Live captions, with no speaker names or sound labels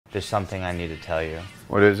There's something I need to tell you.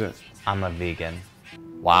 What is it? I'm a vegan.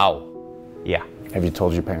 Wow. Yeah. Have you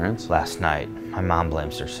told your parents? Last night, my mom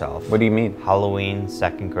blames herself. What do you mean? Halloween,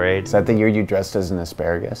 2nd grade. Is that the year you dressed as an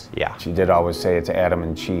asparagus? Yeah. She did always say it's Adam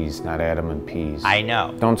and cheese, not Adam and peas. I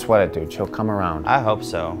know. Don't sweat it, dude. She'll come around. I hope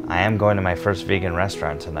so. I am going to my first vegan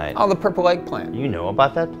restaurant tonight. Oh, the Purple Eggplant. You know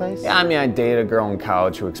about that place? Yeah, I mean, I dated a girl in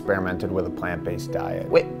college who experimented with a plant-based diet.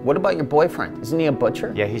 Wait, what about your boyfriend? Isn't he a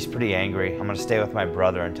butcher? Yeah, he's pretty angry. I'm gonna stay with my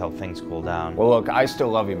brother until things cool down. Well, look, I still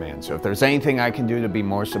love you, man. So if there's anything I can do to be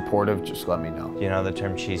more supportive, just let me know. You know the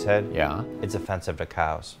term cheesehead? Yeah? It's offensive to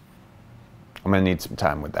cows. I'm gonna need some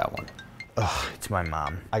time with that one. Ugh, it's my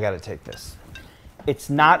mom. I gotta take this. It's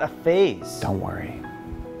not a phase. Don't worry.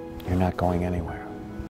 You're not going anywhere.